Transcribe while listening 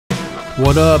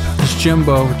What up, it's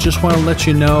Jimbo. Just want to let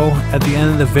you know at the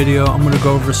end of the video I'm going to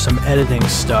go over some editing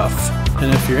stuff.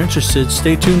 And if you're interested,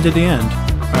 stay tuned to the end.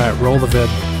 Alright, roll the vid.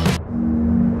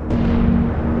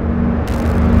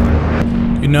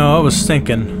 You know, I was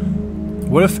thinking,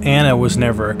 what if Ana was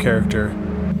never a character?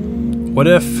 What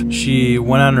if she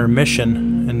went on her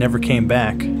mission and never came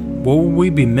back? What would we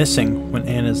be missing when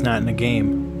Ana's not in the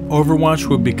game? Overwatch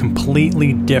would be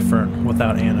completely different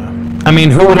without Ana. I mean,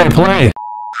 who would I play?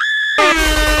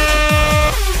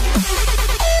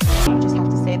 You just have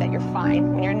to say that you're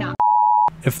fine when you're not.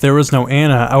 If there was no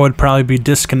Ana, I would probably be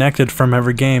disconnected from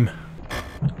every game.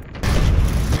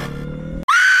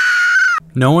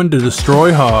 No one to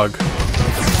destroy Hog.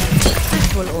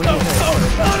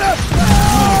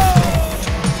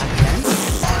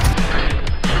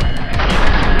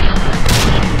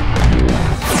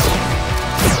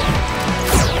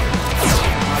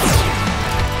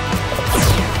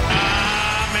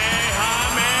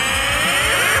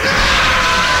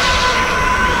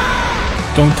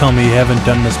 Don't tell me you haven't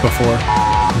done this before.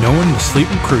 No one to sleep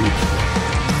and creep.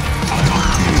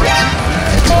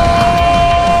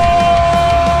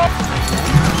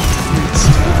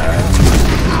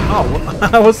 Oh,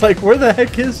 I was like, where the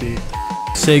heck is he?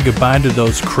 Say goodbye to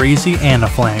those crazy Ana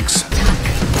flanks.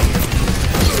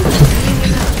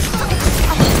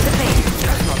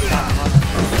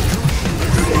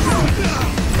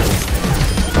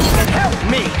 Help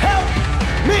me! Help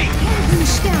me!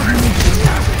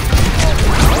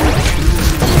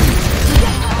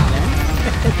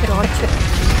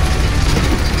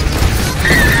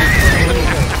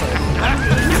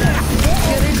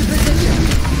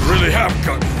 Really have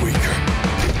gotten weaker.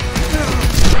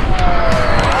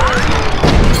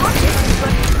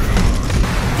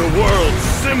 The world's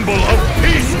symbol of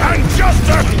peace and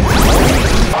justice!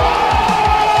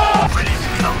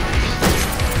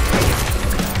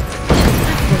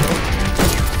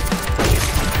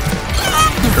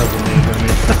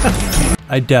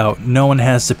 I doubt no one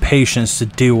has the patience to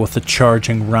deal with a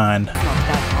charging Rhine.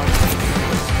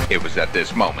 It was at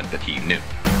this moment that he knew.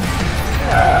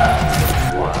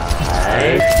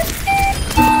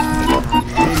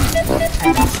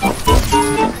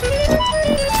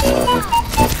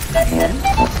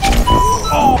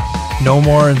 No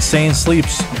more insane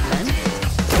sleeps.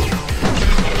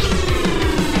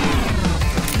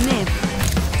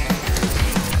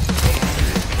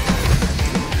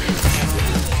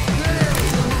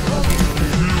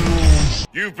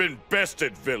 You've been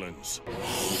bested, villains.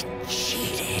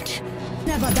 Cheated.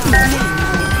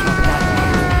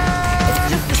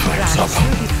 Time's up.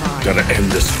 Gotta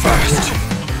end this fast.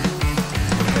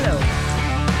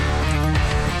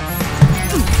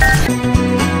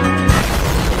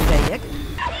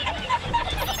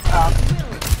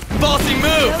 Bossy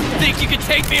move! Think you can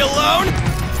take me alone?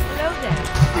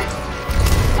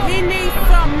 He needs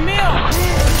some milk!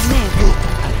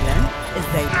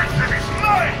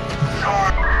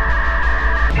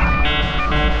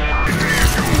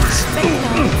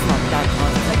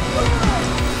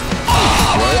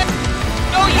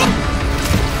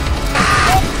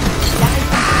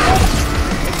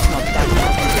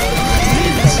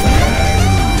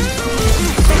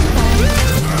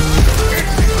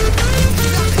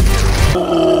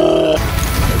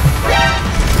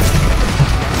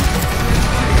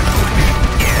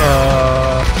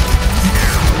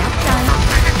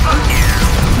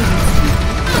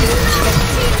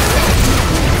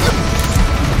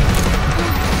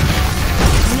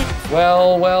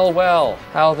 Well,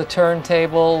 how the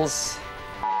turntables...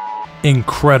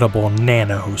 Incredible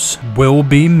nanos will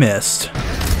be missed.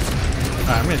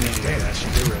 I'm gonna need to get that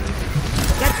shit ready.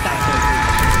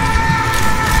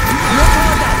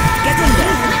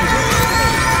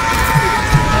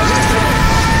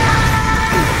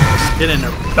 Get in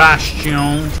there,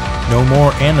 Bastion. No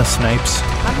more Ana snipes.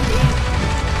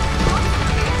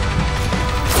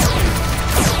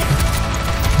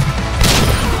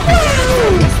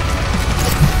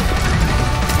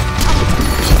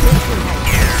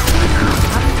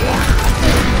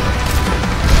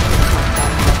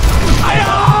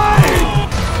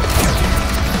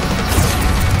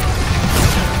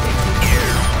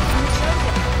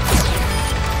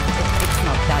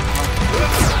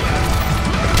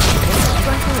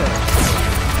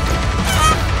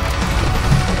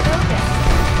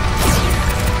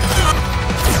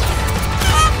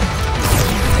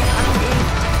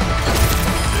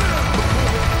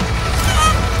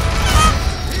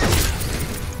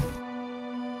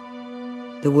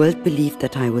 The world believed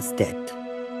that I was dead.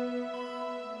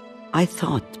 I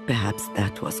thought perhaps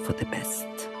that was for the best.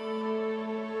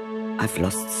 I've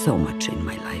lost so much in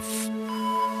my life.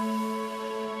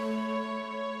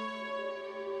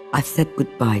 I've said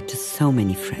goodbye to so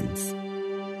many friends.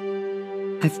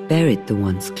 I've buried the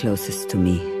ones closest to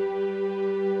me.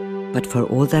 But for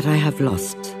all that I have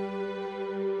lost,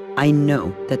 I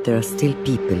know that there are still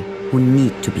people who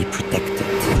need to be protected.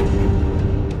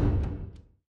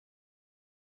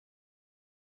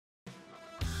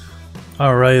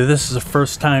 Alright, this is the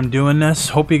first time doing this.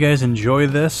 Hope you guys enjoy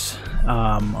this.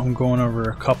 I'm going over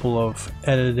a couple of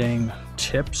editing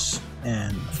tips,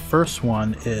 and the first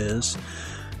one is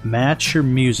match your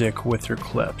music with your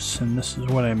clips. And this is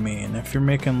what I mean. If you're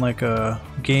making like a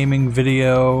gaming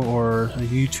video or a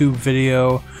YouTube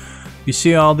video, you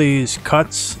see all these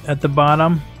cuts at the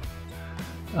bottom,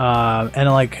 and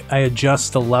like I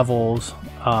adjust the levels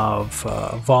of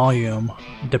volume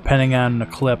depending on the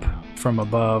clip from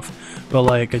above, but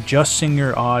like adjusting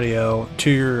your audio to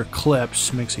your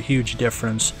clips makes a huge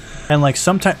difference. And like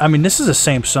sometimes, I mean, this is the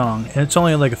same song and it's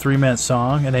only like a 3-minute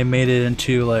song, and they made it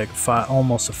into like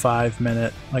almost a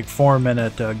 5-minute, like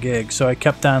 4-minute gig. So I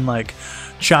kept on like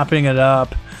chopping it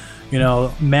up, you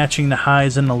know, matching the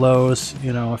highs and the lows.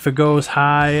 You know, if it goes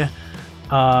high,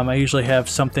 I usually have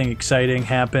something exciting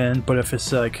happen, but if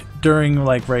it's like during,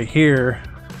 like right here,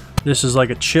 this is like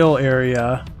a chill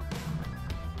area,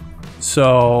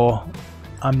 so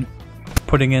I'm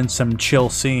putting in some chill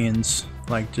scenes.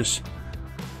 Like, just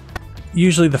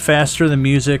usually the faster the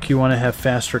music, you want to have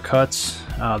faster cuts.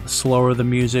 The slower the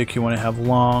music, you want to have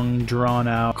long, drawn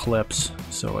out clips.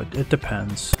 So it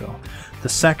depends. So the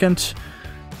second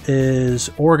is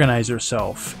organize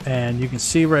yourself, and you can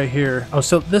see right here. Oh,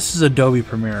 so this is Adobe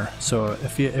Premiere. So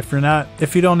if you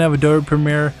don't have Adobe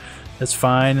Premiere, that's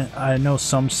fine. I know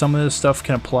some of this stuff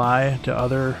can apply to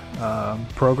other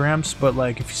programs, but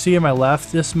like if you see on my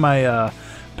left, this is my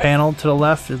panel to the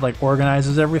left. It like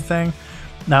organizes everything.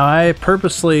 Now I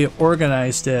purposely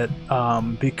organized it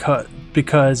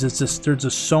because it's just, there's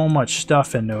just so much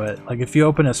stuff into it. Like if you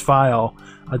open this file,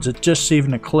 just even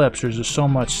the clips, there's just so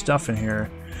much stuff in here.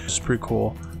 It's pretty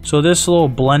cool. So this little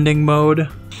blending mode,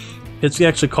 it's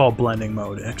actually called blending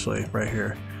mode, actually, right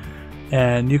here,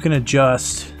 and you can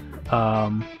adjust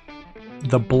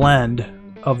the blend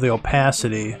of the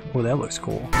opacity. Oh, that looks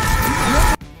cool.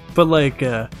 But like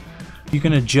you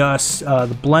can adjust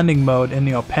the blending mode in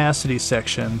the opacity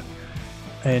section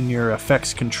in your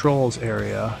effects controls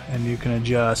area, and you can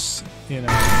adjust, you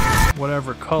know,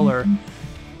 whatever color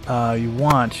you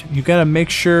want. You got to make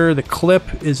sure the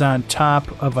clip is on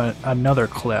top of another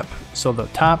clip. So the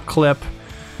top clip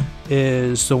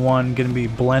is the one going to be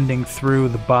blending through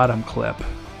the bottom clip.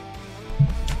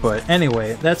 But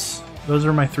anyway, those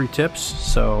are my 3 tips.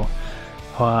 So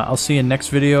I'll see you in next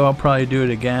video. I'll probably do it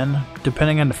again.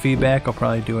 Depending on the feedback, I'll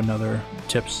probably do another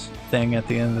tips thing at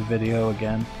the end of the video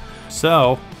again.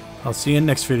 So I'll see you in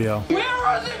next video. Where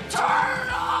are the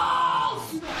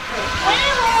turtles?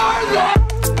 Where are they?